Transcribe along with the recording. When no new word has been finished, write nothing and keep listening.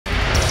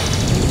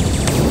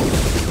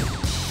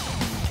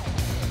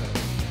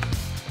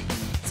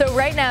So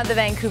right now, the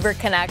Vancouver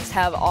Canucks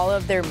have all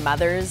of their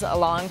mothers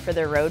along for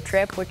their road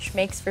trip, which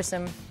makes for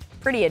some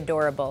pretty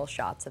adorable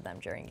shots of them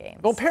during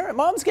games. Well,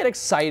 moms get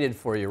excited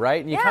for you, right?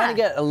 And you Yeah. kind of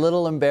get a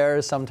little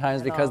embarrassed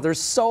sometimes because they're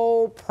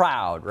so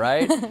proud,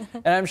 right?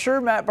 And I'm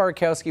sure Matt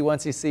Bartowski,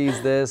 once he sees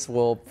this,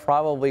 will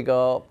probably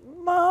go,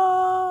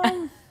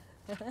 Mom.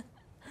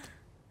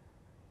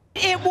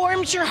 It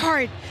warms your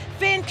heart.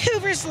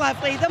 Vancouver's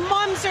lovely. The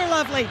moms are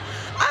lovely.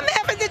 I'm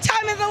having the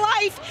time of the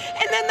life.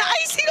 And then the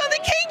icing on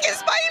the cake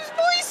is my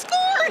boy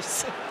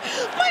scores.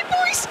 My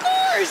boy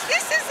scores.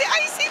 This is the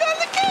icing on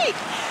the cake.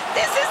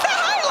 This is the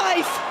high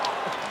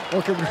life.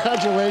 Well,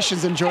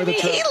 congratulations. Enjoy the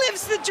trip. He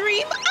lives the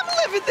dream. I'm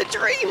living the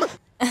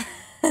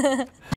dream.